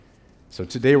So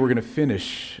today we're going to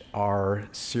finish our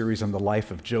series on the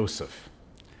life of Joseph,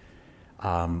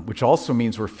 which also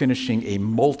means we're finishing a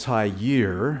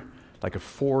multi-year, like a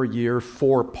 4-year,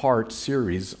 4-part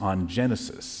series on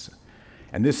Genesis.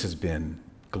 And this has been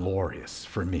glorious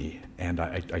for me, and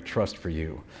I trust for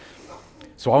you.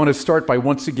 So I want to start by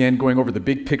once again going over the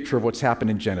big picture of what's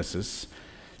happened in Genesis,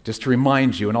 just to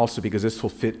remind you, and also because this will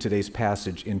fit today's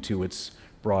passage into its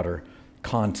broader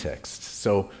context.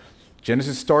 So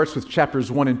Genesis starts with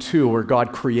chapters 1 and 2, where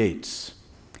God creates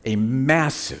a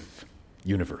massive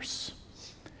universe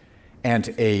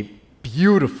and a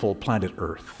beautiful planet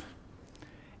Earth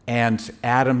and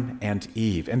Adam and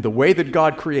Eve. And the way that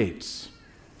God creates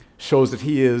shows that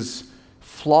he is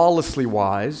flawlessly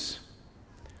wise,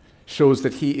 shows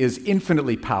that he is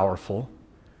infinitely powerful,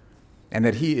 and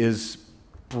that he is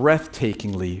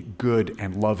breathtakingly good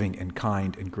and loving and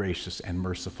kind and gracious and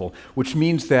merciful, which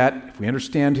means that if we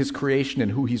understand his creation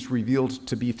and who he's revealed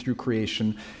to be through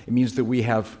creation, it means that we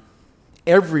have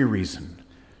every reason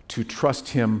to trust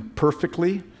him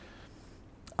perfectly,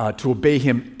 to obey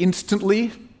him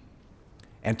instantly,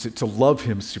 and to love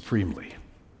him supremely.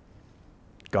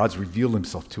 God's revealed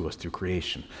himself to us through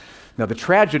creation. Now, the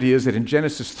tragedy is that in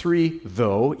Genesis 3,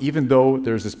 though, even though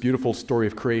there's this beautiful story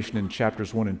of creation in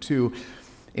chapters 1 and 2,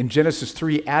 in Genesis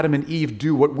 3, Adam and Eve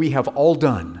do what we have all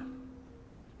done.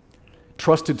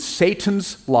 Trusted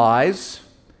Satan's lies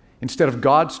instead of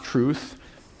God's truth,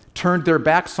 turned their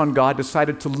backs on God,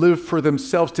 decided to live for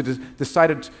themselves,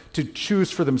 decided to choose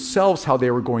for themselves how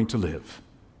they were going to live.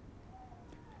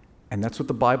 And that's what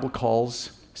the Bible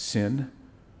calls sin.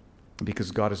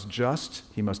 Because God is just,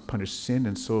 he must punish sin,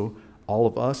 and so all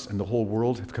of us and the whole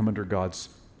world have come under God's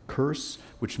curse,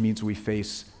 which means we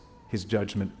face his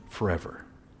judgment forever.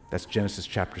 That's Genesis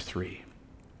chapter 3.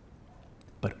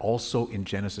 But also in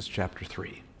Genesis chapter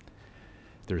 3,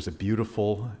 there's a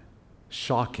beautiful,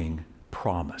 shocking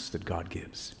promise that God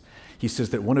gives. He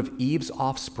says that one of Eve's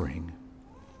offspring,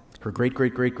 her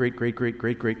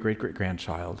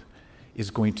great-great-great-great-great-great-great-great-great-grandchild,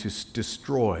 is going to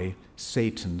destroy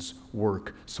Satan's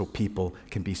work so people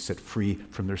can be set free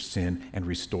from their sin and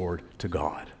restored to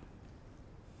God.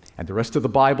 And the rest of the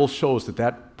Bible shows that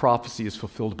that prophecy is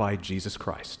fulfilled by Jesus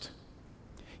Christ.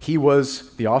 He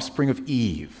was the offspring of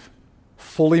Eve,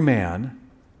 fully man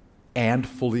and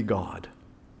fully God.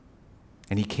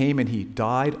 And he came and he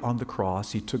died on the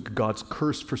cross. He took God's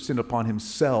curse for sin upon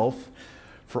himself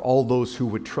for all those who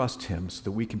would trust him so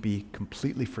that we can be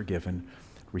completely forgiven,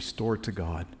 restored to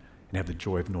God, and have the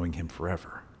joy of knowing him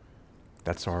forever.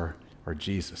 That's our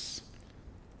Jesus.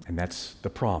 And that's the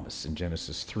promise in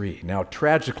Genesis 3. Now,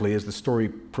 tragically, as the story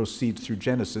proceeds through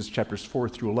Genesis, chapters 4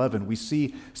 through 11, we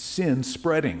see sin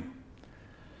spreading.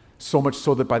 So much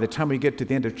so that by the time we get to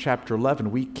the end of chapter 11,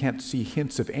 we can't see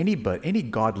hints of any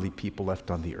godly people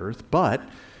left on the earth. But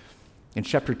in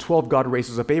chapter 12, God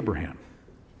raises up Abraham.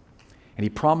 And he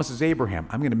promises Abraham,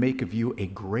 I'm going to make of you a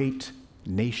great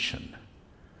nation.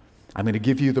 I'm going to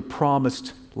give you the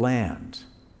promised land.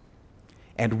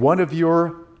 And one of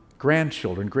your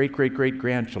grandchildren,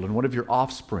 great-great-great-grandchildren, one of your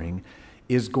offspring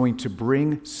is going to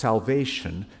bring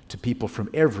salvation to people from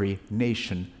every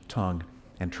nation, tongue,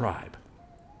 and tribe.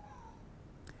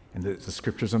 And the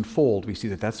scriptures unfold, we see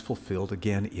that that's fulfilled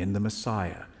again in the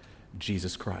Messiah,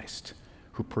 Jesus Christ,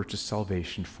 who purchased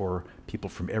salvation for people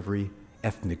from every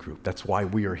ethnic group. That's why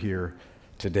we are here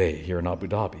today, here in Abu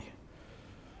Dhabi.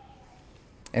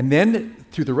 And then,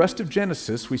 through the rest of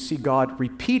Genesis, we see God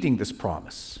repeating this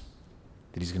promise,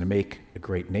 that he's going to make a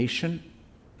great nation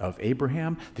of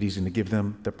Abraham, that he's going to give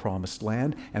them the promised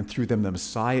land, and through them the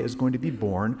Messiah is going to be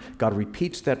born. God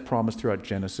repeats that promise throughout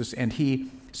Genesis, and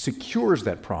he secures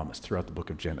that promise throughout the book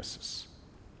of Genesis.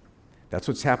 That's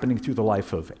what's happening through the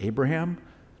life of Abraham,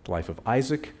 the life of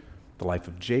Isaac, the life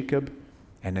of Jacob,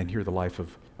 and then here the life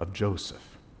of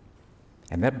Joseph.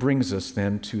 And that brings us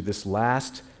then to this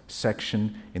last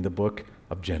section in the book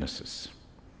of Genesis.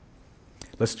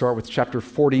 Let's start with chapter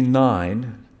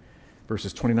 49,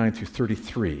 verses 29 through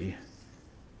 33.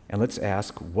 And let's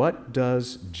ask, what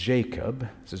does Jacob,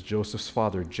 this is Joseph's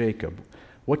father, Jacob,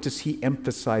 what does he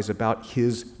emphasize about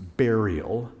his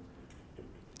burial,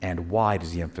 and why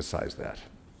does he emphasize that?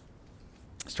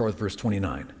 Start with verse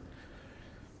 29.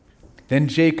 Then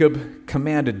Jacob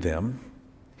commanded them,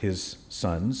 his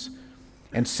sons,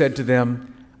 and said to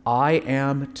them, I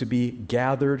am to be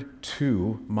gathered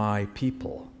to my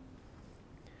people.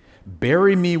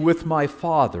 Bury me with my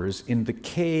fathers in the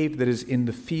cave that is in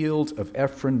the field of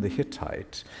Ephron the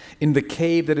Hittite, in the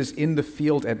cave that is in the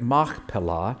field at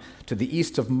Machpelah, to the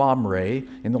east of Mamre,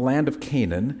 in the land of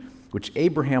Canaan, which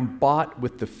Abraham bought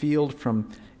with the field from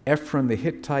Ephron the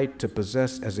Hittite to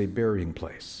possess as a burying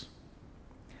place.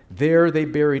 There they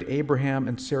buried Abraham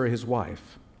and Sarah his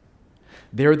wife.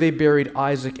 There they buried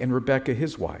Isaac and Rebekah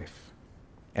his wife.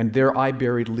 And there I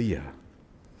buried Leah.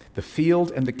 The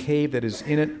field and the cave that is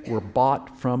in it were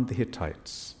bought from the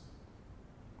Hittites.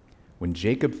 When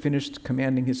Jacob finished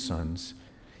commanding his sons,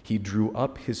 he drew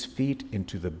up his feet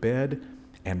into the bed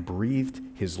and breathed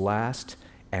his last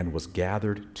and was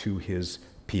gathered to his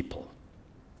people.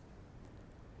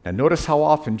 Now notice how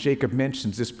often Jacob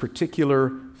mentions this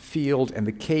particular field and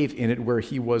the cave in it where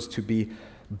he was to be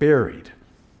buried.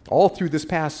 All through this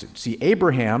passage. See,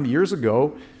 Abraham, years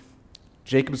ago,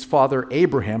 Jacob's father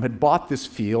Abraham had bought this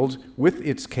field with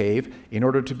its cave in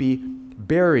order to be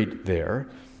buried there.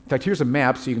 In fact, here's a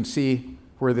map so you can see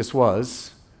where this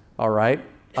was. All right.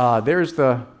 There's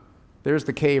the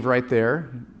cave right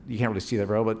there. You can't really see that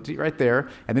well, but right there.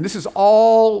 And then this is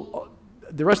all,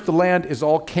 the rest of the land is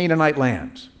all Canaanite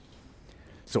land.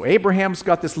 So Abraham's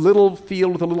got this little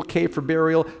field with a little cave for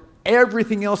burial.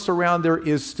 Everything else around there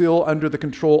is still under the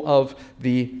control of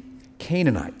the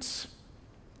Canaanites.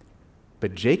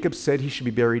 But Jacob said he should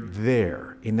be buried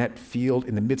there, in that field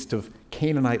in the midst of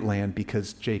Canaanite land,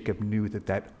 because Jacob knew that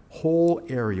that whole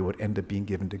area would end up being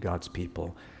given to God's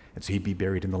people. And so he'd be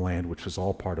buried in the land, which was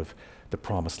all part of the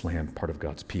promised land, part of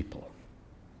God's people.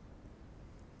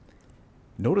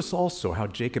 Notice also how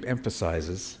Jacob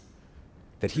emphasizes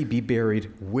that he be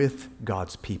buried with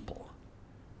God's people.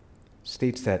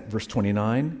 States that, verse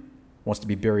 29, wants to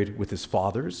be buried with his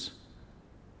fathers.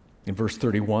 In verse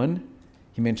 31,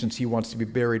 he mentions he wants to be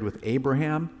buried with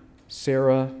Abraham,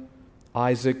 Sarah,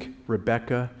 Isaac,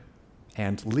 Rebekah,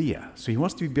 and Leah. So he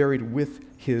wants to be buried with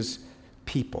his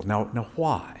people. Now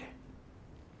why?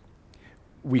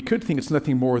 We could think it's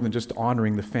nothing more than just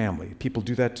honoring the family. People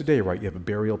do that today, right? You have a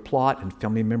burial plot and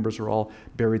family members are all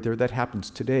buried there. That happens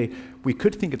today. We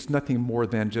could think it's nothing more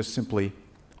than just simply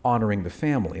honoring the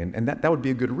family. And that would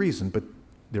be a good reason, but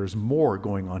there's more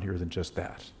going on here than just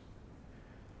that.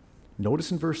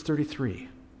 Notice in verse 33,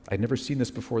 I'd never seen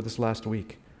this before this last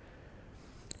week.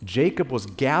 Jacob was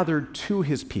gathered to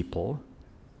his people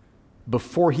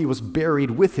before he was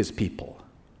buried with his people.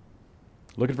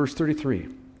 Look at verse 33.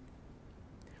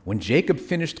 When Jacob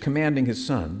finished commanding his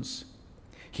sons,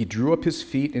 he drew up his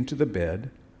feet into the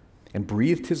bed and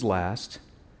breathed his last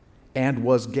and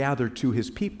was gathered to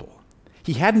his people.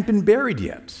 He hadn't been buried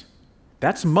yet.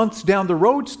 That's months down the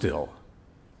road still.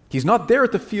 He's not there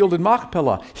at the field in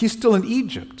Machpelah. He's still in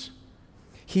Egypt.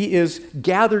 He is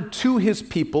gathered to his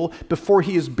people before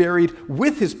he is buried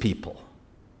with his people.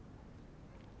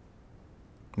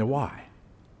 Now, why?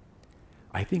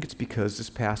 I think it's because this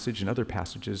passage and other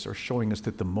passages are showing us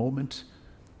that the moment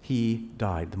he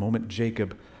died, the moment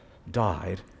Jacob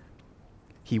died,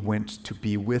 he went to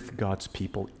be with God's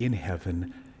people in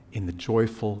heaven in the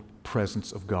joyful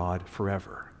presence of God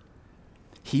forever.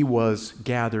 He was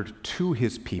gathered to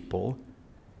his people,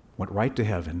 went right to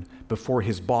heaven, before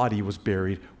his body was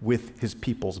buried with his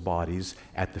people's bodies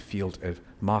at the field of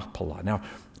Machpelah. Now,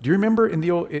 do you remember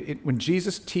when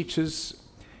Jesus teaches,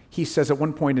 he says at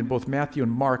one point in both Matthew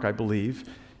and Mark, I believe,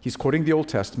 he's quoting the Old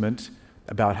Testament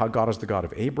about how God is the God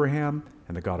of Abraham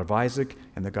and the God of Isaac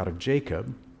and the God of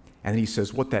Jacob. And he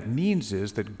says what that means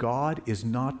is that God is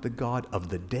not the God of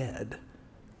the dead,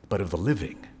 but of the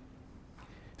living.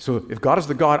 So if God is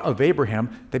the God of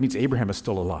Abraham, that means Abraham is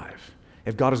still alive.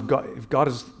 If God is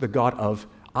the God of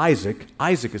Isaac,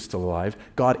 Isaac is still alive.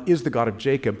 God is the God of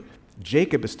Jacob,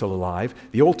 Jacob is still alive.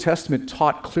 The Old Testament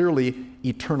taught clearly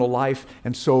eternal life,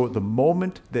 and so the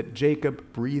moment that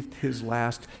Jacob breathed his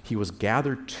last, he was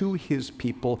gathered to his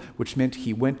people, which meant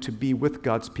he went to be with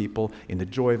God's people in the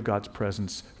joy of God's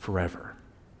presence forever.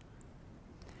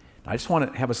 I just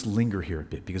want to have us linger here a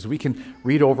bit, because we can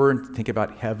read over and think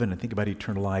about heaven and think about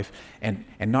eternal life and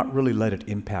not really let it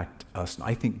impact us. And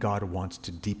I think God wants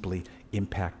to deeply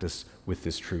impact us with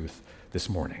this truth this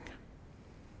morning.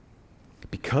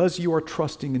 Because you are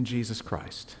trusting in Jesus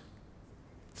Christ,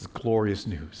 this is glorious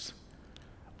news.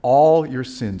 All your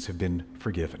sins have been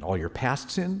forgiven. All your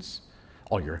past sins,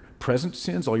 all your present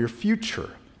sins, all your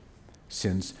future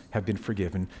sins have been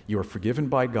forgiven. You are forgiven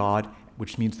by God,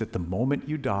 which means that the moment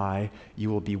you die, you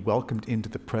will be welcomed into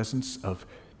the presence of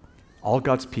all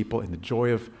God's people in the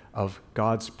joy of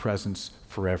God's presence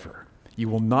forever. You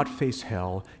will not face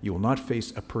hell. You will not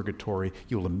face a purgatory.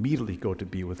 You will immediately go to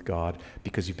be with God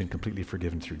because you've been completely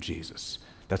forgiven through Jesus.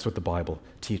 That's what the Bible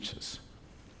teaches.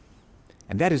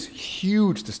 And that is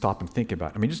huge to stop and think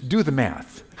about. I mean, just do the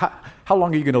math. How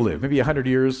long are you going to live? Maybe 100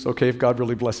 years, okay, if God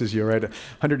really blesses you, right?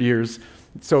 100 years.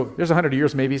 So there's 100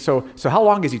 years maybe. So how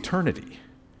long is eternity?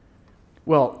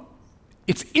 Well,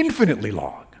 it's infinitely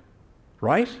long,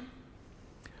 right?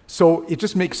 So it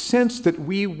just makes sense that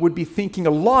we would be thinking a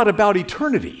lot about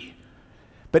eternity.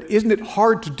 But isn't it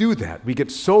hard to do that? We get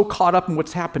so caught up in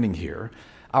what's happening here.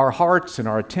 Our hearts and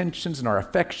our attentions and our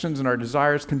affections and our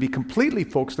desires can be completely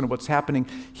focused on what's happening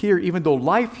here, even though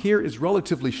life here is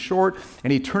relatively short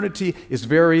and eternity is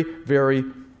very, very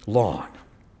long.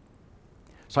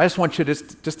 So I just want you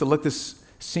just to let this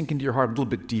sink into your heart a little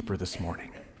bit deeper this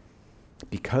morning.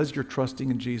 Because you're trusting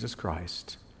in Jesus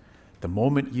Christ, the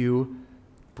moment you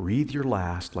breathe your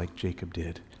last like Jacob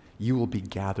did, you will be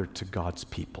gathered to God's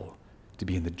people to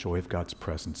be in the joy of God's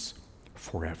presence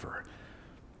forever.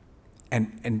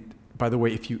 And by the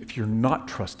way, if you're not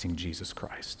trusting Jesus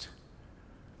Christ,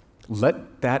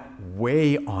 let that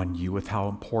weigh on you with how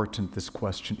important this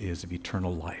question is of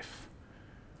eternal life.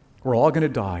 We're all going to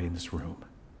die in this room.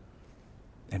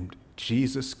 And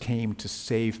Jesus came to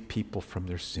save people from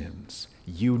their sins.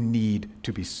 You need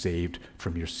to be saved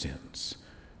from your sins.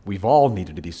 We've all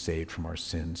needed to be saved from our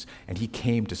sins, and he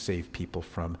came to save people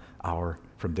from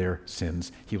their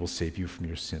sins. He will save you from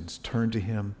your sins. Turn to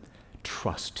him,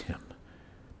 trust him,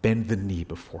 bend the knee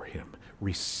before him,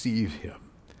 receive him.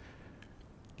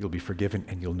 You'll be forgiven,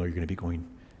 and you'll know you're going to be going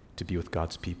to be with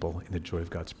God's people in the joy of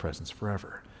God's presence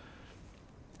forever.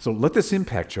 So let this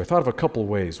impact you. I thought of a couple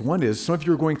ways. One is, some of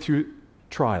you are going through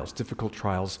trials, difficult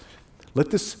trials. Let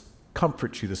this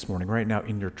comfort you this morning, right now,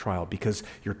 in your trial, because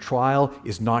your trial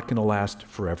is not going to last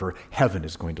forever. Heaven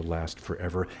is going to last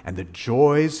forever. And the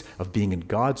joys of being in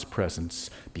God's presence,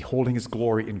 beholding his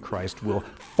glory in Christ, will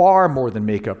far more than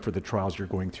make up for the trials you're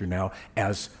going through now,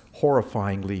 as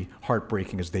horrifyingly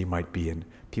heartbreaking as they might be. And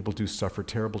people do suffer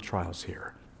terrible trials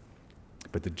here.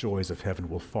 But the joys of heaven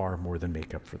will far more than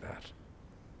make up for that.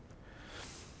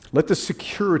 Let the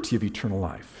security of eternal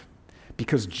life,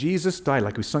 because Jesus died,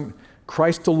 like we sung,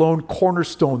 Christ alone,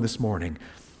 cornerstone this morning.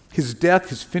 His death,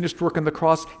 his finished work on the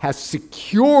cross, has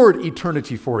secured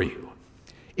eternity for you.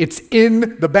 It's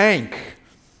in the bank.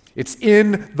 It's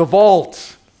in the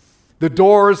vault. The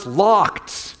door's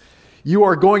locked. You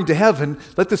are going to heaven.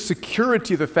 Let the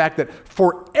security of the fact that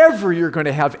forever you're going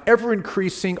to have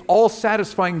ever-increasing,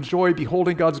 all-satisfying joy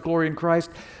beholding God's glory in Christ,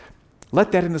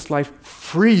 let that in this life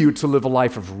free you to live a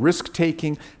life of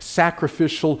risk-taking,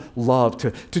 sacrificial love,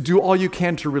 to do all you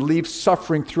can to relieve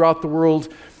suffering throughout the world,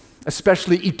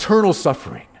 especially eternal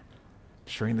suffering,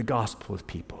 sharing the gospel with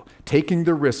people, taking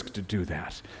the risk to do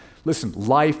that. Listen,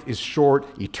 life is short,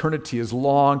 eternity is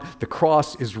long, the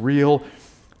cross is real.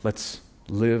 Let's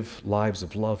live lives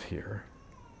of love here.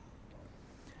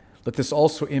 Let this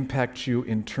also impact you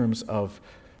in terms of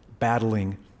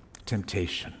battling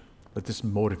temptation. Let this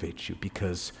motivate you,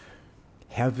 because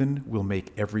heaven will make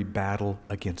every battle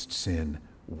against sin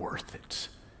worth it.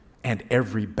 And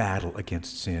every battle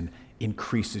against sin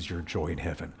increases your joy in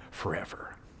heaven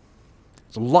forever.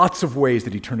 There's lots of ways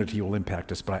that eternity will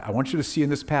impact us, but I want you to see in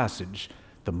this passage,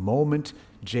 the moment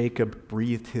Jacob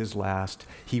breathed his last,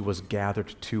 he was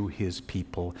gathered to his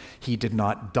people. He did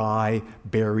not die,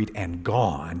 buried, and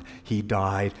gone. He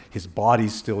died. His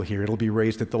body's still here. It'll be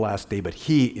raised at the last day, but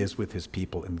he is with his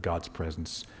people in God's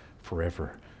presence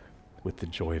forever with the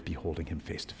joy of beholding him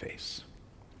face to face.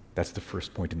 That's the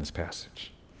first point in this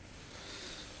passage.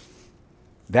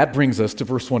 That brings us to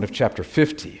verse 1 of chapter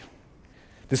 50.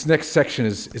 This next section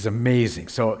is amazing.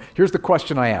 So here's the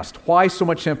question I asked. Why so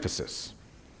much emphasis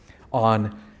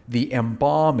on the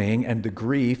embalming and the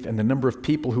grief and the number of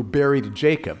people who buried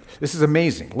Jacob? This is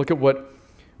amazing. Look at what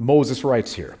Moses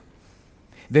writes here.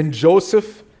 Then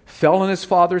Joseph fell on his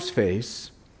father's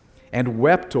face and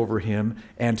wept over him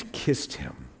and kissed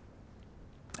him.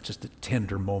 Just a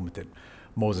tender moment that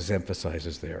Moses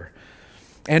emphasizes there.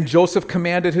 And Joseph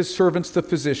commanded his servants, the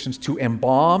physicians, to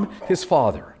embalm his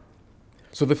father.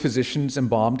 So the physicians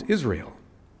embalmed Israel.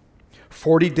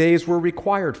 40 days were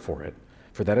required for it,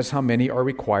 for that is how many are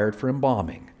required for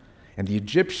embalming. And the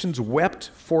Egyptians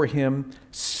wept for him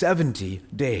 70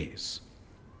 days.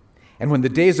 And when the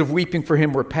days of weeping for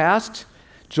him were past,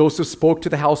 Joseph spoke to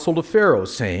the household of Pharaoh,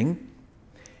 saying,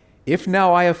 If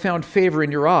now I have found favor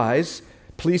in your eyes,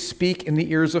 please speak in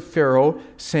the ears of Pharaoh,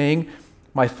 saying,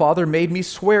 My father made me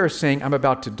swear, saying, I'm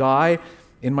about to die.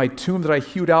 In my tomb that I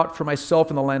hewed out for myself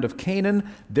in the land of Canaan,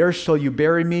 there shall you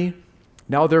bury me.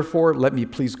 Now, therefore, let me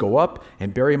please go up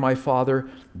and bury my father,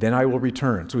 then I will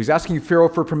return. So he's asking Pharaoh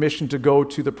for permission to go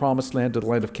to the promised land, to the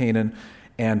land of Canaan,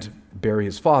 and bury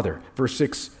his father. Verse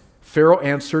 6, Pharaoh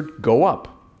answered, Go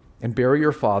up and bury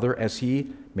your father as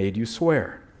he made you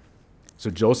swear. So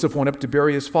Joseph went up to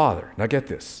bury his father. Now get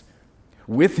this.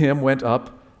 With him went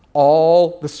up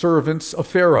all the servants of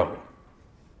Pharaoh,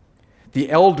 the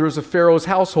elders of Pharaoh's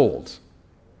household,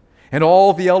 and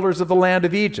all the elders of the land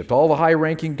of Egypt, all the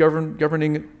high-ranking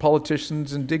governing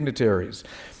politicians and dignitaries,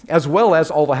 as well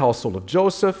as all the household of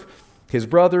Joseph, his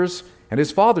brothers, and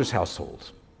his father's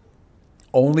household.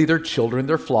 Only their children,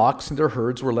 their flocks, and their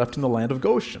herds were left in the land of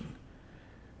Goshen.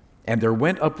 And there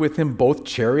went up with him both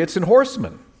chariots and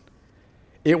horsemen.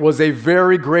 It was a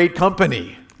very great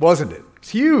company, wasn't it? It's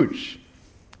huge.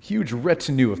 Huge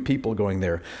retinue of people going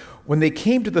there. When they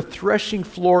came to the threshing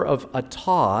floor of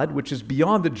Atad, which is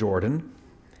beyond the Jordan,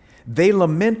 they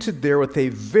lamented there with a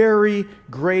very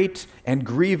great and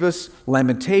grievous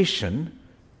lamentation,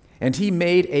 and he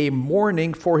made a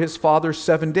mourning for his father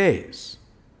 7 days.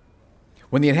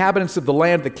 When the inhabitants of the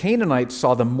land, the Canaanites,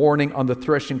 saw the mourning on the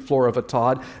threshing floor of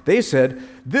Atad, they said,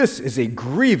 "This is a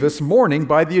grievous mourning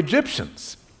by the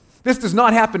Egyptians." This does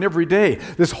not happen every day.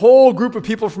 This whole group of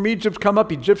people from Egypt come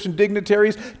up, Egyptian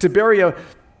dignitaries, to bury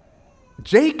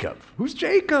Jacob. Who's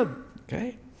Jacob?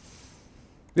 Okay.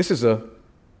 This is a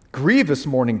grievous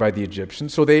mourning by the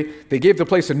Egyptians, so they gave the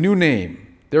place a new name.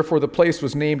 Therefore, the place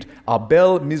was named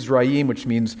Abel Mizraim, which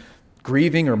means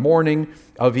grieving or mourning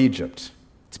of Egypt.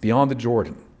 It's beyond the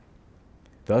Jordan.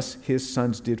 Thus his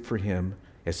sons did for him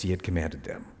as he had commanded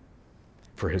them.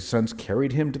 For his sons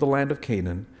carried him to the land of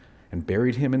Canaan and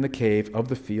buried him in the cave of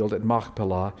the field at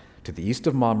Machpelah to the east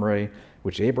of Mamre,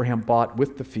 which Abraham bought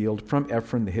with the field from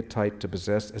Ephron the Hittite to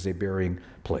possess as a burying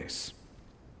place.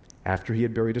 After he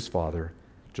had buried his father,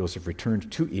 Joseph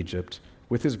returned to Egypt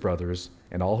with his brothers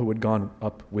and all who had gone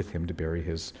up with him to bury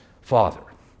his father.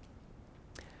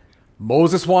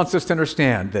 Moses wants us to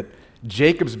understand that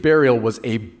Jacob's burial was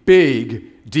a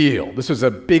big deal. This was a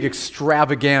big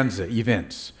extravaganza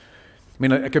event. I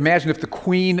mean, I can imagine if the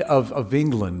Queen of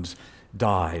England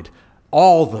died,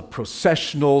 all the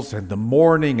processionals and the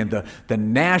mourning and the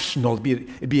national,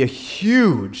 it'd be a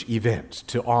huge event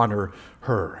to honor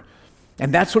her.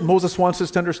 And that's what Moses wants us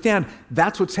to understand.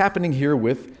 That's what's happening here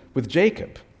with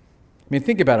Jacob. I mean,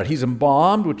 think about it. He's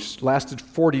embalmed, which lasted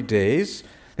 40 days.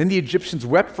 Then the Egyptians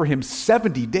wept for him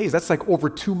 70 days. That's like over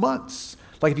 2 months.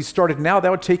 Like if you started now,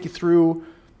 that would take you through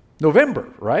November,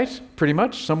 right? Pretty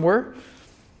much, somewhere.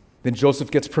 Then Joseph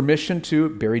gets permission to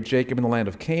bury Jacob in the land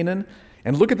of Canaan.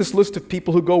 And look at this list of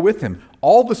people who go with him.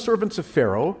 All the servants of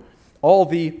Pharaoh, all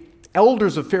the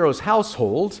elders of Pharaoh's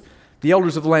household, the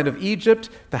elders of the land of Egypt,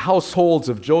 the households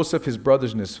of Joseph, his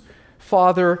brothers, and his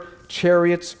father,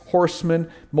 chariots, horsemen.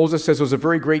 Moses says it was a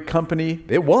very great company.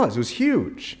 It was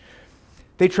huge.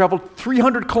 They traveled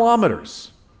 300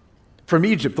 kilometers from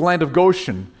Egypt, the land of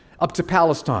Goshen, up to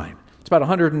Palestine. It's about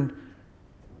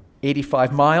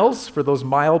 185 miles for those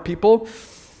mile people.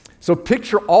 So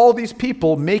picture all these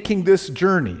people making this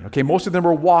journey. Okay, most of them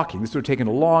were walking. This would have taken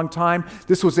a long time.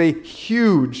 This was a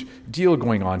huge deal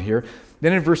going on here.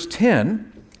 Then in verse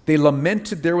 10, they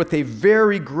lamented there with a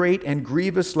very great and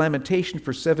grievous lamentation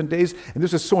for 7 days. And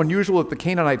this is so unusual that the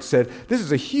Canaanites said, this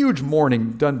is a huge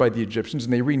mourning done by the Egyptians,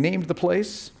 and they renamed the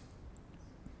place.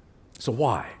 So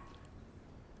why?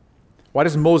 Why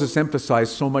does Moses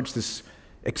emphasize so much this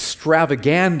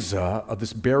extravaganza of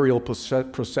this burial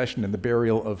procession and the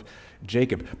burial of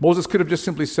Jacob? Moses could have just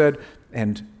simply said,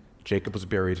 and Jacob was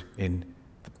buried in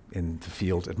the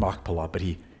field at Machpelah, but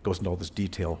he goes into all this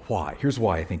detail. Why? Here's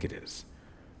why I think it is.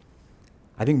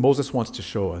 I think Moses wants to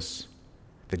show us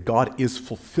that God is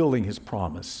fulfilling his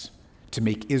promise to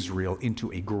make Israel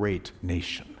into a great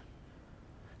nation.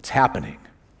 It's happening.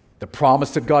 The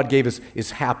promise that God gave us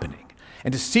is happening.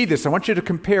 And to see this, I want you to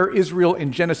compare Israel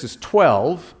in Genesis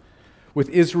 12 with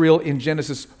Israel in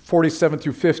Genesis 47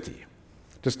 through 50.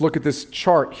 Just look at this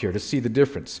chart here to see the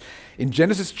difference. In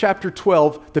Genesis chapter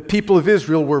 12, the people of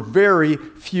Israel were very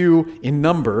few in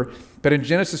number, but in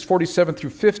Genesis 47 through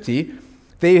 50,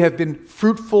 they have been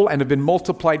fruitful and have been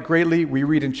multiplied greatly. We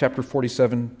read in chapter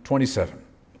 47, 27.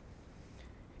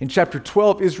 In chapter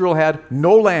 12, Israel had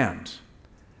no land.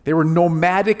 They were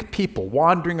nomadic people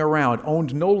wandering around,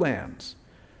 owned no land.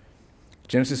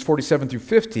 Genesis 47 through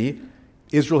 50,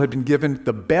 Israel had been given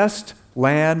the best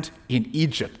land in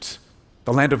Egypt.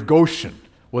 The land of Goshen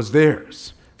was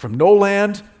theirs. From no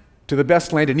land to the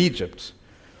best land in Egypt.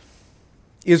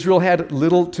 Israel had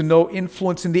little to no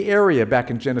influence in the area back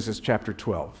in Genesis chapter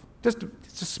 12.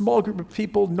 It's a small group of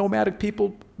people, nomadic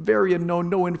people, very unknown,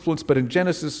 no influence. But in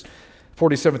Genesis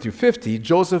 47 through 50,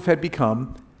 Joseph had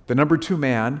become the number 2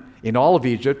 man in all of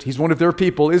Egypt. He's one of their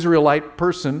people, Israelite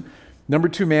person, number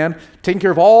 2 man, taking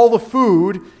care of all the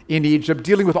food in Egypt,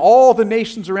 dealing with all the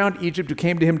nations around Egypt who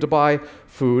came to him to buy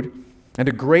food. And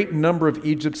a great number of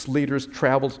Egypt's leaders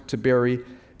traveled to bury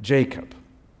Jacob.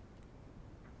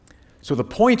 So the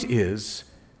point is,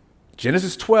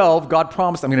 Genesis 12, God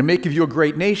promised, I'm going to make of you a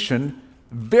great nation.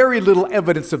 Very little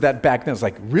evidence of that back then. It's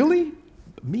like, really?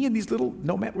 Me and these little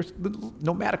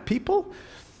nomadic people?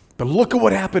 But look at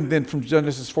what happened then from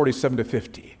Genesis 47 to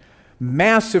 50.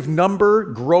 Massive number,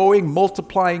 growing,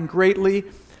 multiplying greatly,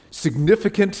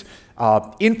 significant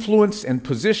influence and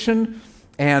position,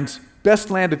 and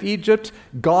best land of Egypt.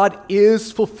 God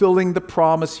is fulfilling the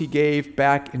promise he gave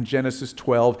back in Genesis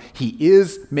 12. He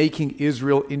is making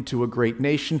Israel into a great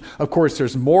nation. Of course,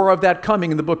 there's more of that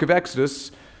coming in the book of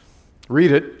Exodus.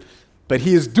 Read it. But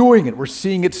he is doing it. We're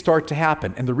seeing it start to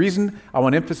happen. And the reason I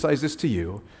want to emphasize this to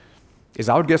you is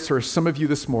I would guess there are some of you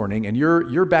this morning, and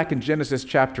you're back in Genesis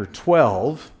chapter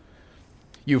 12.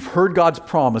 You've heard God's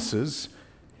promises,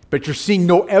 but you're seeing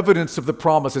no evidence of the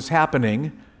promises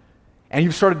happening, and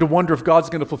you've started to wonder if God's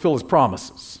going to fulfill his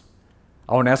promises.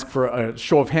 I won't ask for a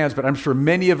show of hands, but I'm sure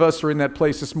many of us are in that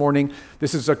place this morning.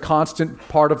 This is a constant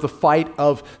part of the fight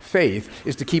of faith,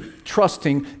 is to keep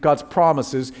trusting God's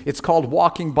promises. It's called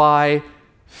walking by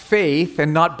faith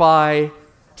and not by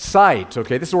sight,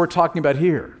 okay? This is what we're talking about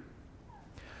here.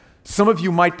 Some of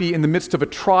you might be in the midst of a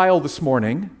trial this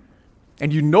morning,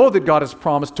 and you know that God has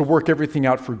promised to work everything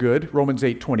out for good, Romans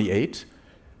 8:28,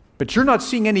 but you're not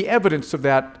seeing any evidence of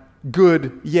that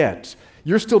good yet.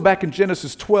 You're still back in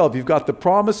Genesis 12. You've got the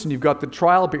promise and you've got the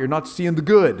trial, but you're not seeing the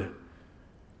good.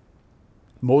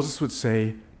 Moses would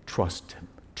say, trust him.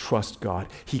 Trust God.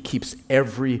 He keeps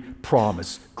every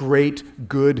promise. Great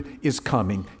good is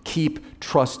coming. Keep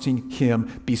trusting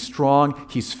him. Be strong.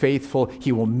 He's faithful.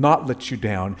 He will not let you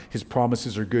down. His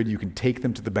promises are good. You can take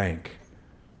them to the bank.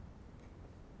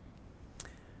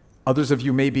 Others of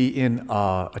you may be in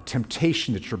a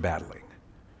temptation that you're battling.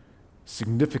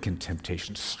 Significant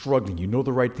temptation, struggling. You know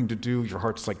the right thing to do. Your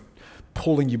heart's like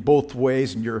pulling you both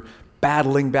ways and you're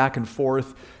battling back and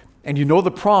forth. And you know the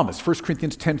promise, 1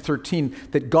 Corinthians 10:13,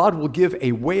 that God will give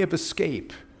a way of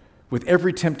escape with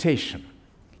every temptation.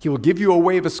 He will give you a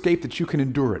way of escape that you can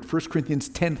endure it. 1 Corinthians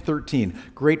 10:13,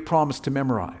 great promise to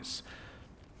memorize.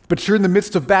 But you're in the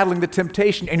midst of battling the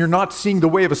temptation and you're not seeing the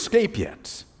way of escape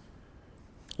yet.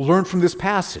 Learn from this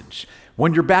passage.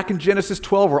 When you're back in Genesis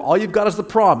 12, where all you've got is the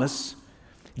promise,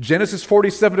 Genesis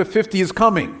 47 to 50 is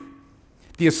coming.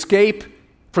 The escape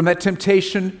from that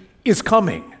temptation is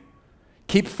coming.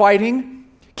 Keep fighting.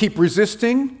 Keep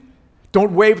resisting.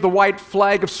 Don't wave the white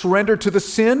flag of surrender to the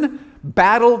sin.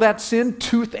 Battle that sin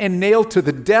tooth and nail to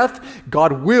the death.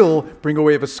 God will bring a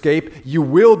way of escape. You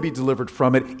will be delivered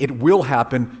from it. It will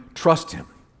happen. Trust him.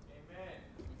 Amen.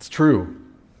 It's true.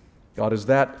 God is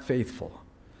that faithful.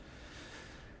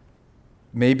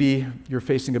 Maybe you're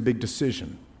facing a big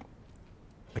decision.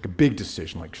 Like a big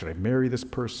decision, like should I marry this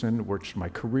person? Where should my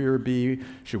career be?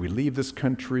 Should we leave this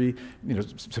country? You know,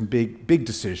 some big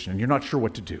decision, and you're not sure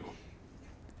what to do.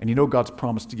 And you know God's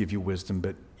promised to give you wisdom,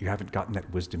 but you haven't gotten that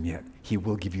wisdom yet. He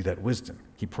will give you that wisdom.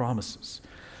 He promises.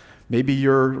 Maybe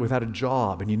you're without a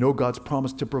job, and you know God's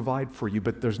promised to provide for you,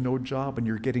 but there's no job, and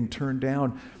you're getting turned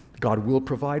down. God will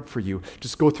provide for you.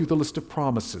 Just go through the list of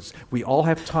promises. We all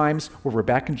have times where we're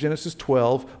back in Genesis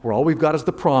 12, where all we've got is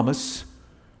the promise.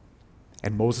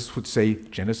 And Moses would say,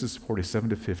 Genesis 47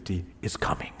 to 50 is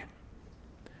coming.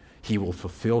 He will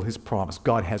fulfill his promise.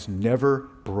 God has never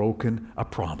broken a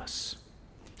promise.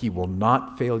 He will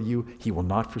not fail you. He will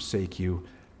not forsake you.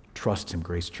 Trust him,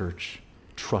 Grace Church.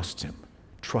 Trust him.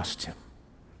 Trust him.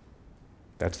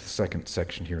 That's the second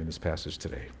section here in this passage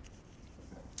today.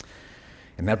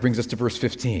 And that brings us to verse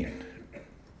 15.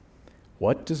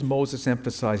 What does Moses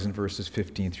emphasize in verses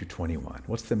 15 through 21?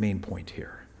 What's the main point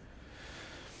here?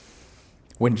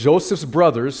 When Joseph's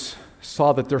brothers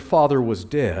saw that their father was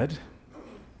dead,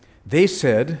 they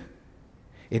said,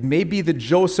 it may be that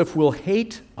Joseph will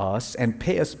hate us and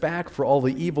pay us back for all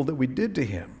the evil that we did to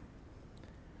him.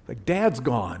 Like, Dad's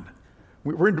gone.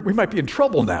 We might be in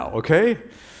trouble now, okay?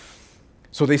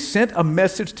 So they sent a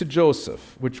message to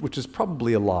Joseph, which is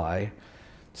probably a lie,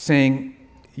 saying,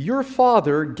 your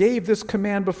father gave this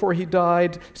command before he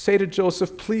died. Say to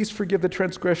Joseph, please forgive the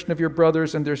transgression of your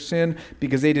brothers and their sin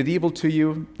because they did evil to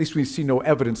you. At least we see no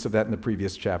evidence of that in the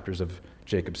previous chapters of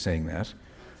Jacob saying that.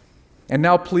 And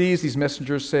now please, these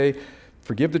messengers say,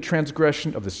 forgive the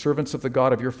transgression of the servants of the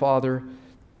God of your father.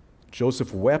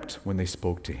 Joseph wept when they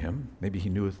spoke to him. Maybe he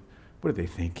knew, what are they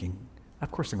thinking?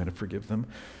 Of course I'm going to forgive them.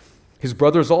 His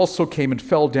brothers also came and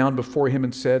fell down before him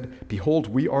and said, behold,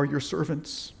 we are your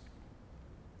servants.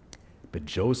 But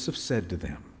Joseph said to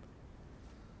them,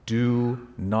 do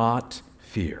not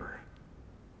fear,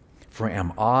 for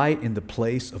am I in the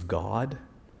place of God?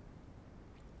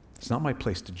 It's not my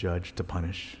place to judge, to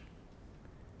punish.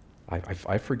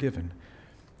 I've forgiven.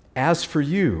 As for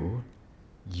you,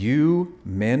 you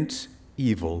meant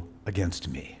evil against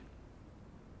me.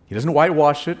 He doesn't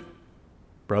whitewash it.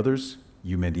 Brothers,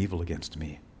 you meant evil against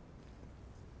me.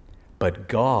 But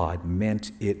God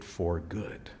meant it for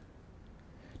good,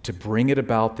 to bring it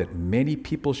about that many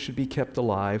people should be kept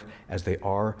alive as they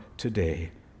are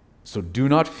today. So do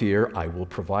not fear, I will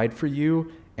provide for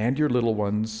you and your little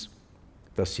ones.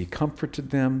 Thus he comforted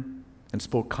them and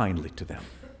spoke kindly to them.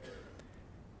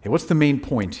 Hey, what's the main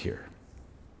point here?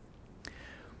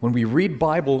 When we read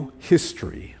Bible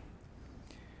history,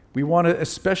 we want to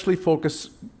especially focus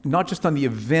not just on the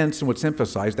events and what's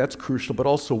emphasized, that's crucial, but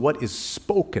also what is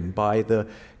spoken by the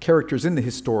characters in the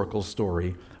historical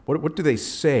story. What do they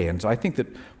say? And so I think that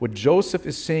what Joseph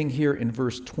is saying here in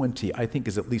verse 20, I think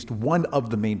is at least one of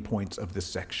the main points of this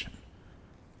section,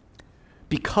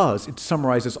 because it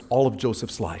summarizes all of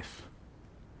Joseph's life.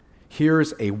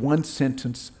 Here's a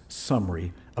one-sentence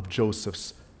summary of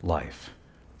Joseph's life.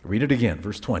 Read it again,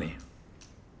 verse 20.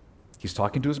 He's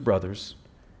talking to his brothers.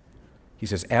 He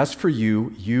says, as for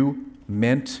you, you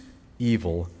meant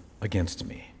evil against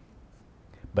me,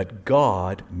 but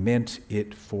God meant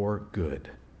it for good,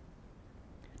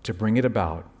 to bring it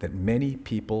about that many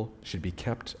people should be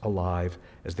kept alive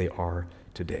as they are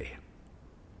today.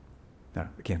 Now,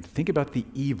 again, think about the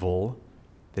evil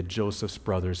that Joseph's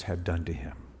brothers had done to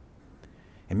him.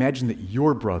 Imagine that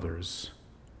your brothers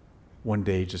one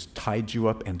day just tied you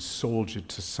up and sold you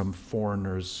to some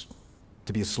foreigners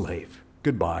to be a slave.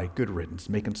 Goodbye, good riddance,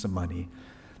 making some money.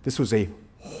 This was a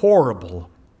horrible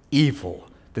evil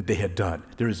that they had done.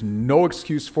 There is no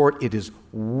excuse for it. It is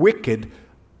wicked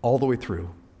all the way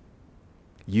through.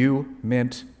 You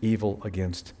meant evil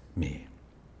against me.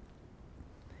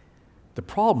 The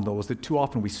problem, though, is that too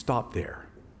often we stop there.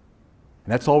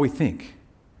 And that's all we think.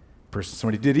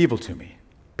 Somebody did evil to me,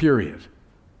 period.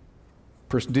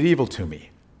 Person did evil to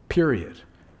me, period.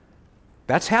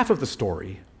 That's half of the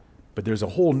story, but there's a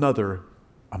whole nother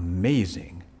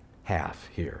amazing half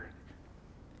here.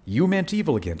 You meant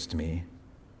evil against me,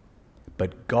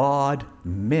 but God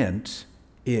meant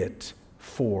it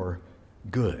for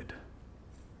good.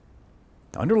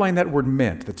 Now, underline that word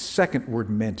meant, that second word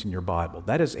meant in your Bible.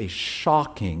 That is a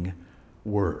shocking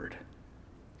word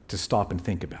to stop and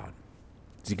think about.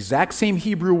 It's the exact same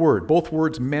Hebrew word. Both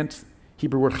words meant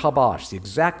Hebrew word chabash, the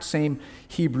exact same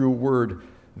Hebrew word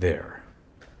there.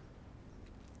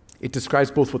 It describes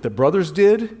both what the brothers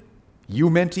did, you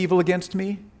meant evil against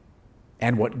me,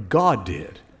 and what God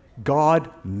did. God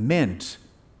meant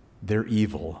their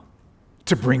evil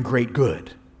to bring great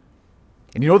good.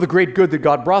 And you know the great good that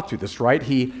God brought through this, right?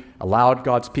 He allowed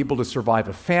God's people to survive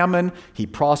a famine. He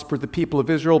prospered the people of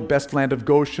Israel, best land of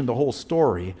Goshen, the whole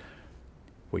story.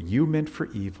 What you meant for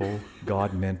evil,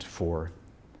 God meant for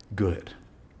good.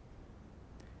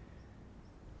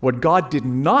 What God did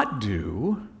not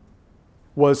do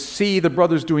was see the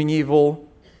brothers doing evil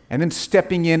and then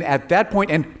stepping in at that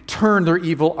point and turn their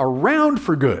evil around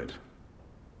for good.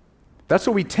 That's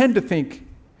what we tend to think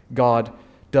God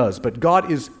does, but God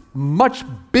is much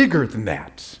bigger than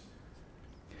that.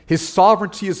 His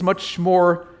sovereignty is much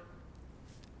more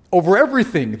over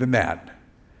everything than that.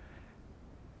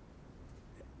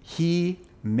 He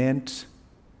meant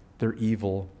their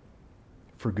evil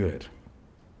for good,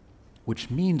 which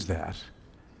means that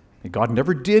God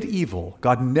never did evil.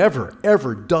 God never,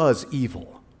 ever does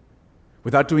evil.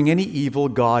 Without doing any evil,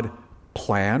 God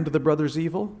planned the brothers'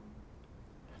 evil.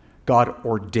 God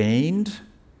ordained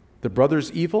the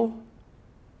brothers' evil.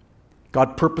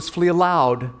 God purposefully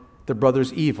allowed the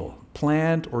brothers' evil.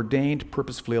 Planned, ordained,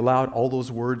 purposefully allowed. All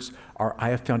those words are, I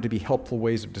have found to be helpful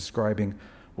ways of describing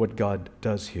what God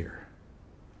does here.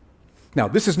 Now,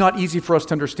 this is not easy for us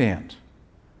to understand.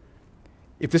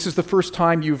 If this is the first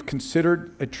time you've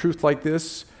considered a truth like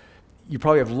this, you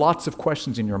probably have lots of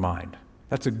questions in your mind.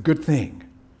 That's a good thing.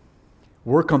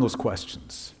 Work on those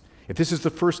questions. If this is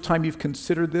the first time you've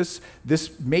considered this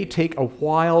may take a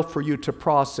while for you to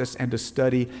process and to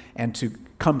study and to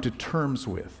come to terms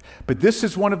with. But this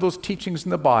is one of those teachings in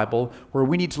the Bible where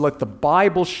we need to let the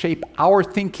Bible shape our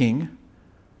thinking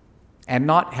and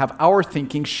not have our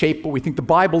thinking shape what we think the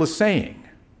Bible is saying.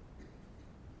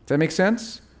 Does that make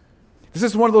sense? This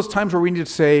is one of those times where we need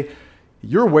to say,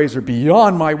 your ways are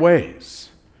beyond my ways.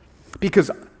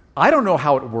 Because I don't know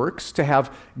how it works to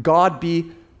have God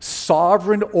be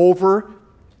sovereign over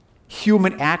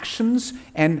human actions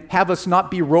and have us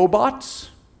not be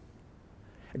robots.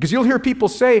 Because you'll hear people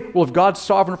say, well, if God's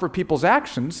sovereign over people's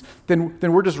actions, then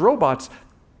we're just robots.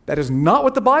 That is not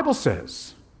what the Bible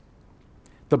says.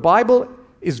 The Bible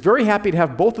is very happy to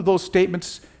have both of those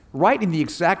statements right in the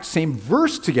exact same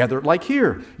verse together, like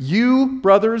here. You,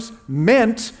 brothers,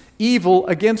 meant evil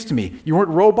against me. You weren't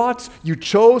robots. You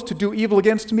chose to do evil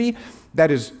against me. That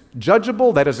is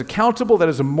judgeable. That is accountable. That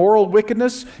is a moral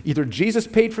wickedness. Either Jesus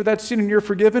paid for that sin and you're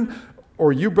forgiven,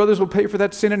 or you brothers will pay for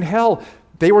that sin in hell.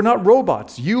 They were not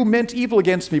robots. You meant evil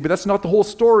against me, but that's not the whole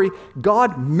story.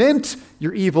 God meant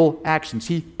your evil actions.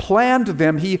 He planned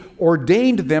them. He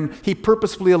ordained them. He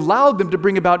purposefully allowed them to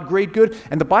bring about great good.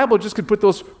 And the Bible just could put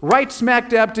those right smack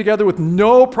dab together with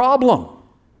no problem.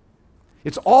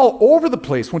 It's all over the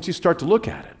place once you start to look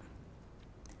at it.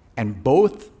 And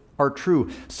both are true.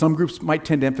 Some groups might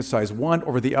tend to emphasize one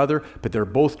over the other, but they're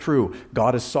both true.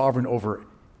 God is sovereign over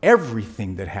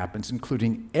everything that happens,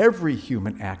 including every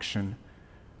human action.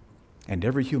 And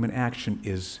every human action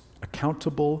is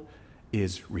accountable,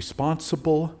 is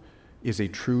responsible, is a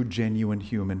true, genuine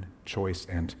human choice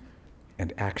and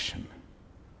action.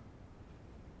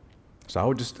 So I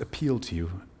would just appeal to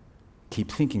you,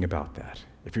 keep thinking about that.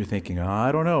 If you're thinking,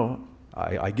 I don't know,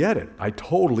 I get it. I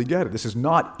totally get it. This is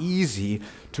not easy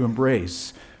to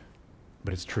embrace,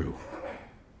 but it's true.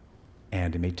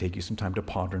 And it may take you some time to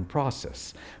ponder and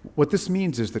process. What this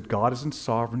means is that God is in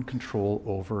sovereign control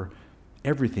over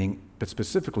everything, but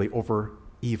specifically over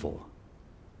evil.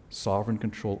 Sovereign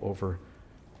control over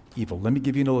evil. Let me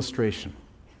give you an illustration.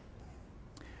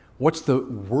 What's the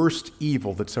worst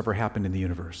evil that's ever happened in the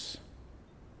universe?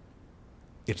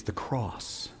 It's the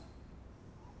cross.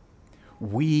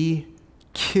 We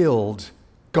killed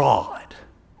God.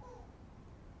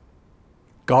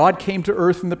 God came to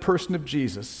earth in the person of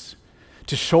Jesus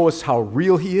to show us how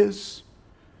real he is,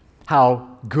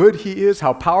 how good he is,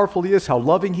 how powerful he is, how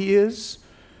loving he is.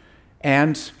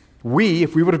 And we,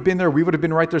 if we would have been there, we would have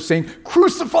been right there saying,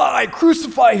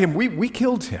 crucify him. We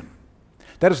killed him.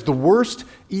 That is the worst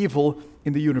evil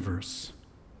in the universe.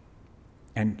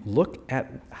 And look at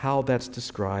how that's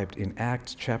described in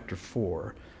Acts chapter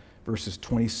 4, verses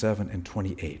 27 and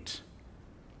 28.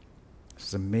 This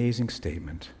is an amazing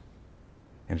statement.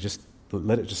 And just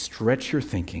let it just stretch your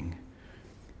thinking.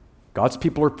 God's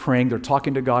people are praying. They're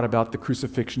talking to God about the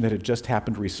crucifixion that had just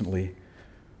happened recently.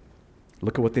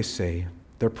 Look at what they say.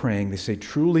 They're praying. They say,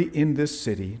 truly in this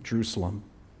city, Jerusalem,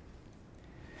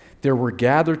 there were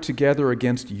gathered together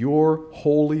against your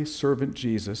holy servant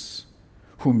Jesus,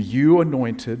 whom you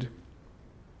anointed.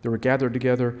 There were gathered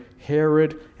together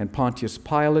Herod and Pontius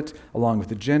Pilate, along with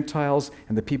the Gentiles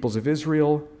and the peoples of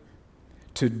Israel,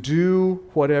 to do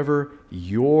whatever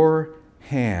your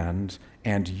hand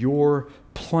and your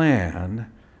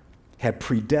plan had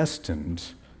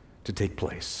predestined to take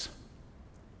place.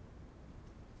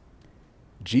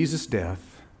 Jesus'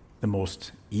 death, the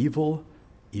most evil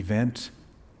event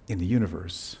in the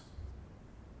universe,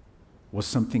 was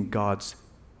something God's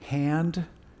hand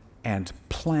and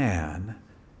plan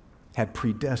had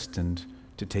predestined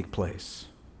to take place.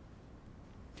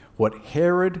 What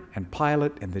Herod and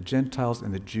Pilate and the Gentiles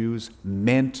and the Jews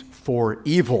meant for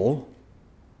evil,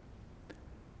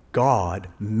 God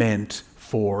meant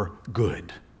for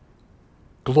good.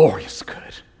 Glorious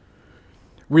good.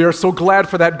 We are so glad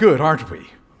for that good, aren't we?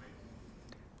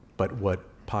 But what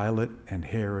Pilate and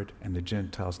Herod and the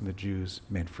Gentiles and the Jews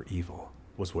meant for evil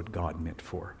was what God meant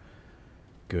for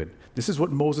good. This is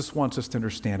what Moses wants us to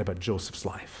understand about Joseph's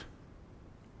life.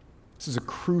 This is a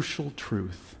crucial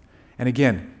truth. And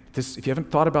again, if you haven't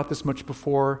thought about this much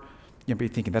before, you might be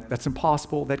thinking, that's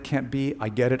impossible, that can't be, I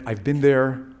get it, I've been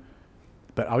there.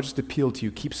 But I'll just appeal to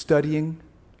you, keep studying.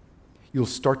 You'll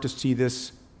start to see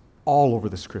this all over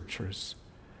the scriptures.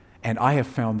 And I have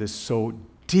found this so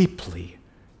deeply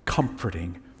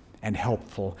comforting and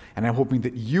helpful. And I'm hoping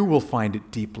that you will find it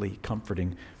deeply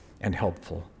comforting and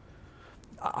helpful.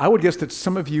 I would guess that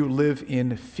some of you live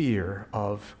in fear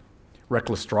of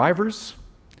reckless drivers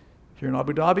here in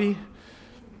Abu Dhabi,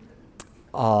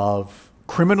 of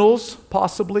criminals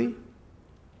possibly,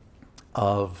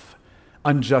 of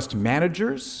unjust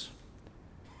managers.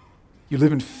 You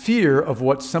live in fear of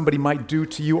what somebody might do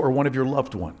to you or one of your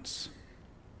loved ones.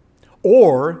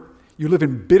 Or you live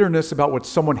in bitterness about what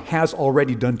someone has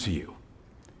already done to you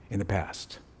in the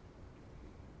past.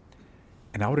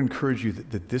 And I would encourage you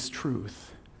that this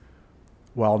truth,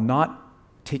 while not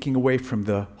taking away from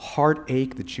the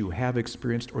heartache that you have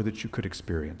experienced or that you could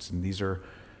experience, and these are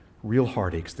real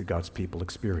heartaches that God's people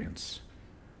experience.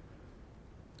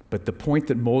 But the point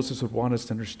that Moses would want us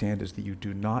to understand is that you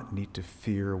do not need to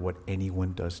fear what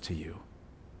anyone does to you.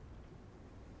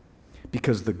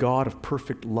 Because the God of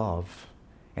perfect love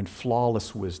and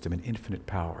flawless wisdom and infinite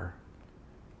power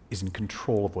is in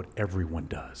control of what everyone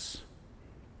does.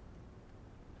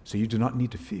 So you do not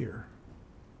need to fear.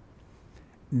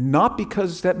 Not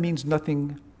because that means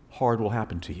nothing hard will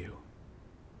happen to you.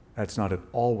 That's not at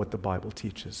all what the Bible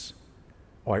teaches.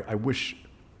 Oh, I wish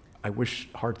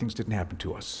hard things didn't happen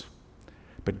to us.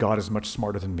 But God is much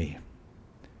smarter than me.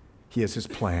 He has his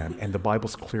plan, and the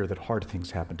Bible's clear that hard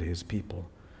things happen to his people.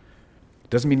 It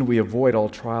doesn't mean we avoid all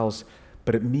trials,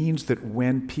 but it means that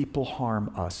when people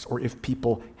harm us, or if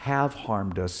people have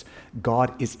harmed us,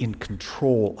 God is in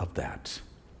control of that.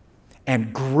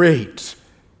 And great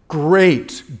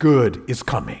good is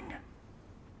coming.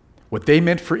 What they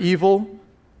meant for evil,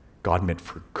 God meant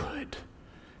for good.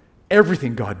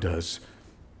 Everything God does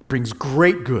brings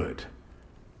great good.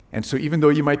 And so even though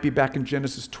you might be back in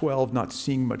Genesis 12 not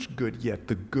seeing much good yet,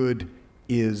 the good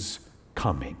is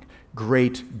coming.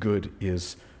 Great good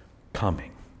is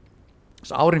coming.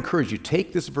 So I would encourage you,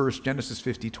 take this verse, Genesis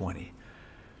 50:20.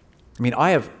 I mean,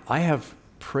 I have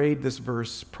prayed this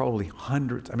verse probably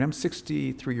hundreds. I mean, I'm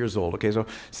 63 years old, okay, so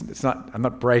I'm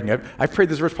not bragging. I've prayed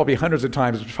this verse probably hundreds of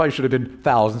times. It probably should have been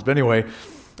thousands, but anyway,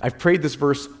 I've prayed this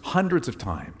verse hundreds of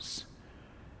times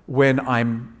when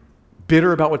I'm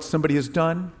bitter about what somebody has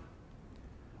done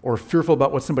or fearful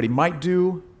about what somebody might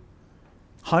do.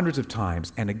 Hundreds of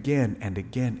times, and again and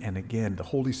again and again, the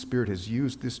Holy Spirit has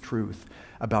used this truth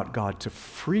about God to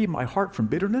free my heart from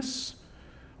bitterness.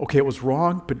 Okay, it was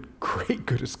wrong, but great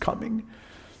good is coming.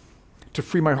 To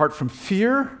free my heart from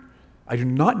fear. I do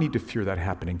not need to fear that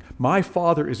happening. My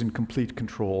Father is in complete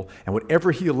control, and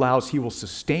whatever he allows, he will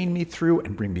sustain me through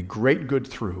and bring me great good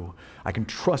through. I can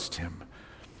trust him.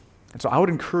 And so I would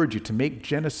encourage you to make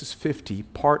Genesis 50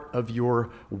 part of your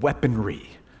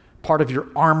weaponry, part of your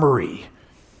armory,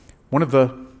 one of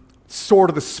the sword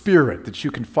of the Spirit that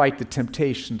you can fight the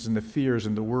temptations and the fears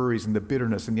and the worries and the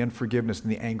bitterness and the unforgiveness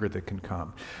and the anger that can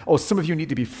come. Oh, some of you need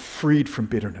to be freed from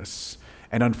bitterness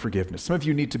and unforgiveness. Some of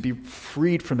you need to be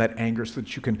freed from that anger so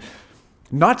that you can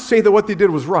not say that what they did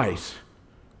was right.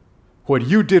 What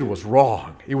you did was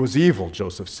wrong. It was evil,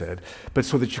 Joseph said, but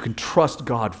so that you can trust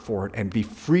God for it and be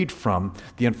freed from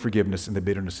the unforgiveness and the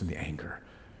bitterness and the anger.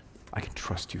 I can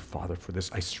trust you, Father, for this.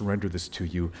 I surrender this to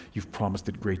you. You've promised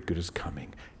that great good is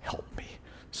coming. Help me,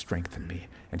 strengthen me,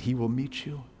 and he will meet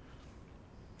you.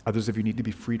 Others of you need to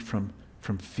be freed from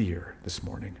fear this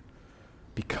morning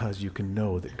because you can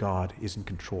know that God is in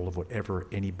control of whatever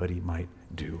anybody might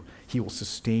do. He will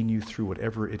sustain you through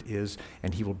whatever it is,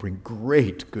 and he will bring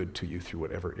great good to you through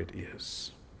whatever it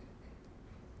is.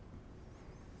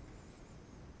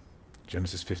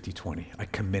 Genesis 50:20. I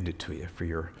commend it to you for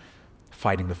your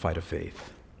fighting the fight of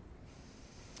faith.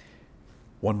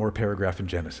 One more paragraph in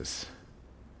Genesis.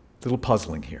 A little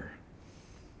puzzling here.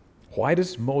 Why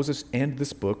does Moses end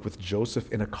this book with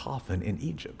Joseph in a coffin in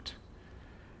Egypt?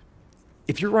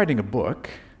 If you're writing a book,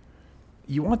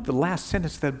 you want the last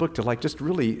sentence of that book to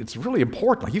it's really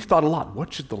important. Like, you've thought a lot.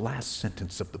 What should the last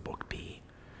sentence of the book be?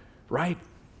 Right?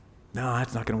 No,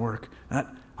 that's not going to work.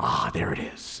 There it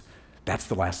is. That's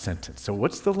the last sentence. So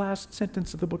what's the last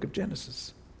sentence of the book of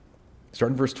Genesis?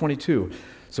 Start in verse 22.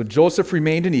 So Joseph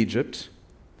remained in Egypt,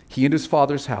 he and his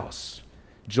father's house.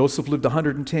 Joseph lived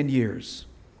 110 years.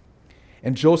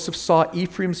 And Joseph saw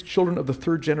Ephraim's children of the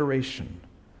third generation.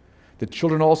 The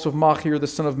children also of Machir, the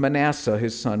son of Manasseh,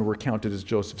 his son, were counted as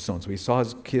Joseph's sons. So he saw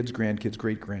his kids, grandkids,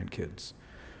 great-grandkids.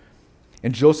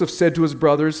 And Joseph said to his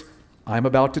brothers, I'm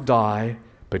about to die,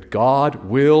 but God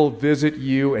will visit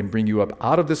you and bring you up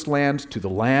out of this land to the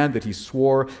land that he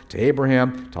swore to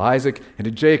Abraham, to Isaac, and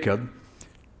to Jacob.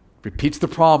 Repeats the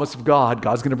promise of God.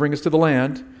 God's going to bring us to the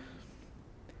land.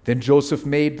 Then Joseph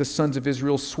made the sons of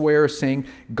Israel swear, saying,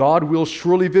 God will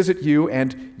surely visit you,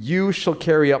 and you shall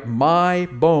carry up my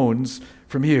bones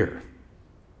from here.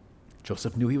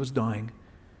 Joseph knew he was dying.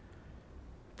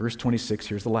 Verse 26,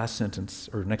 here's the last sentence,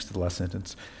 or next to the last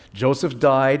sentence. Joseph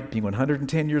died, being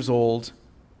 110 years old,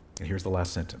 and here's the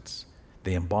last sentence.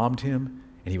 They embalmed him,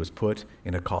 and he was put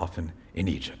in a coffin in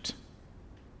Egypt.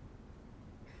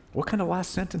 What kind of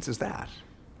last sentence is that?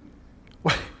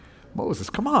 What? Moses,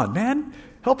 come on, man.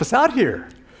 Help us out here.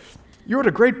 You wrote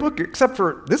a great book, except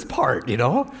for this part,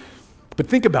 But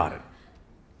think about it.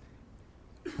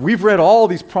 We've read all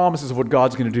these promises of what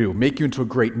God's going to do. Make you into a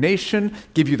great nation,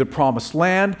 give you the promised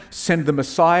land, send the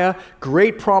Messiah.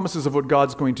 Great promises of what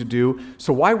God's going to do.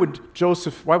 So why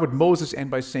would Moses end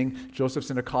by saying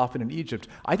Joseph's in a coffin in Egypt?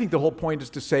 I think the whole point is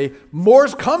to say,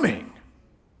 more's coming.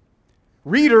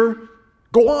 Reader,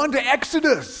 go on to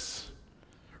Exodus.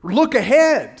 Look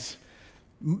ahead.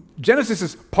 Genesis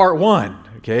is part 1,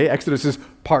 okay? Exodus is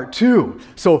part 2.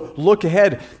 So look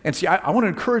ahead. And see, I want to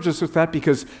encourage us with that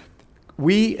because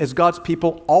we, as God's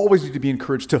people, always need to be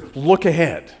encouraged to look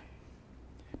ahead.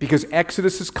 Because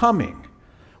Exodus is coming,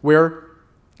 where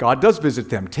God does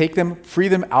visit them, take them, free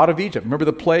them out of Egypt. Remember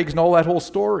the plagues and all that whole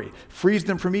story. Frees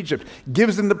them from Egypt.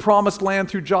 Gives them the promised land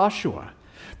through Joshua.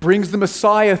 brings the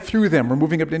Messiah through them. We're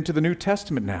moving up into the New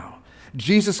Testament now.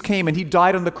 Jesus came and he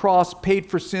died on the cross, paid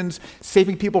for sins,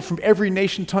 saving people from every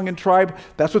nation, tongue, and tribe.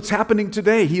 That's what's happening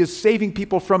today. He is saving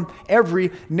people from every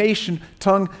nation,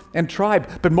 tongue, and tribe.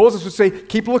 But Moses would say,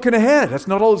 keep looking ahead. That's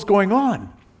not all that's going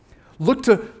on. Look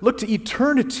to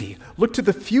eternity. Look to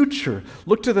the future.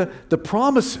 Look to the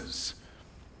promises.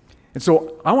 And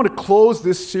so I want to close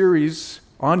this series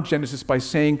on Genesis by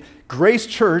saying, Grace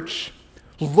Church,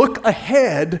 look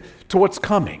ahead to what's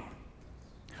coming.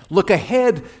 Look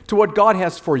ahead to what God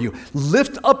has for you.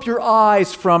 Lift up your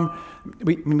eyes from,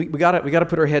 we got to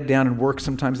put our head down and work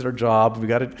sometimes at our job. We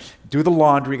got to do the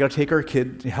laundry. We got to take our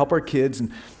kid, help our kids, and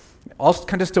all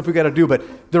kind of stuff we got to do.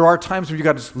 But there are times where you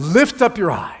got to just lift up your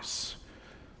eyes.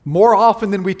 More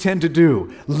often than we tend to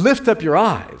do. Lift up your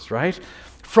eyes, right?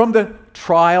 From the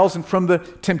trials and from the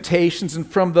temptations and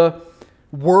from the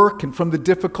work and from the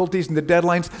difficulties and the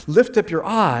deadlines, lift up your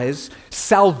eyes.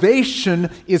 Salvation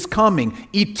is coming.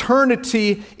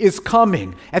 Eternity is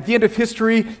coming. At the end of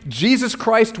history, Jesus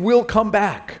Christ will come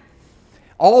back.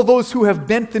 All those who have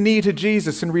bent the knee to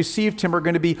Jesus and received him are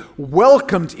going to be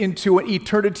welcomed into an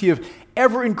eternity of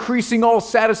ever-increasing,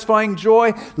 all-satisfying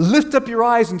joy. Lift up your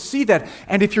eyes and see that.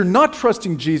 And if you're not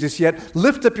trusting Jesus yet,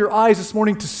 lift up your eyes this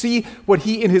morning to see what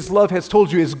he in his love has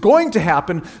told you is going to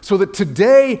happen, so that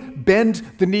today, bend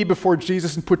the knee before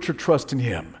Jesus and put your trust in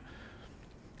him.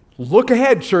 Look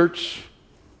ahead, church.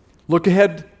 Look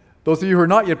ahead, those of you who are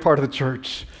not yet part of the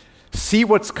church. See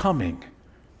what's coming.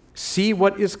 See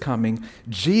what is coming.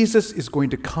 Jesus is going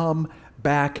to come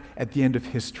back at the end of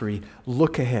history.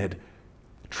 Look ahead.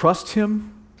 Trust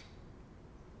him.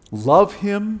 Love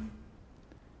him.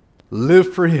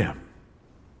 Live for him.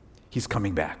 He's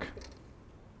coming back.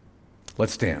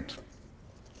 Let's stand.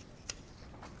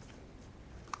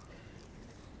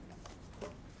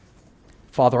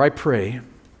 Father, I pray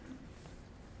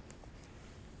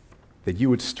that you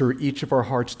would stir each of our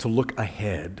hearts to look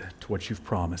ahead to what you've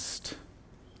promised,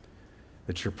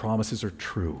 that your promises are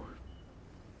true.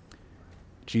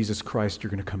 Jesus Christ, you're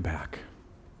going to come back.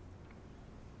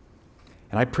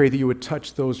 And I pray that you would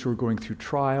touch those who are going through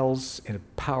trials in a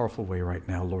powerful way right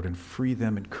now, Lord, and free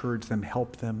them, encourage them,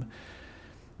 help them.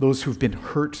 Those who've been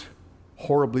hurt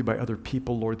horribly by other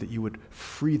people, Lord, that you would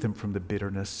free them from the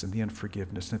bitterness and the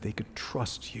unforgiveness, and that they could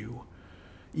trust you,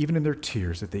 even in their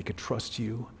tears, that they could trust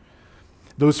you.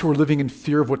 Those who are living in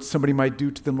fear of what somebody might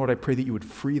do to them, Lord, I pray that you would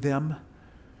free them.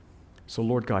 So,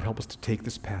 Lord God, help us to take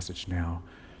this passage now.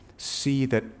 See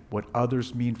that what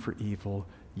others mean for evil,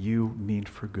 you mean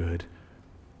for good.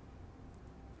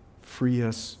 Free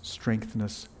us, strengthen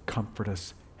us, comfort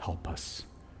us, help us.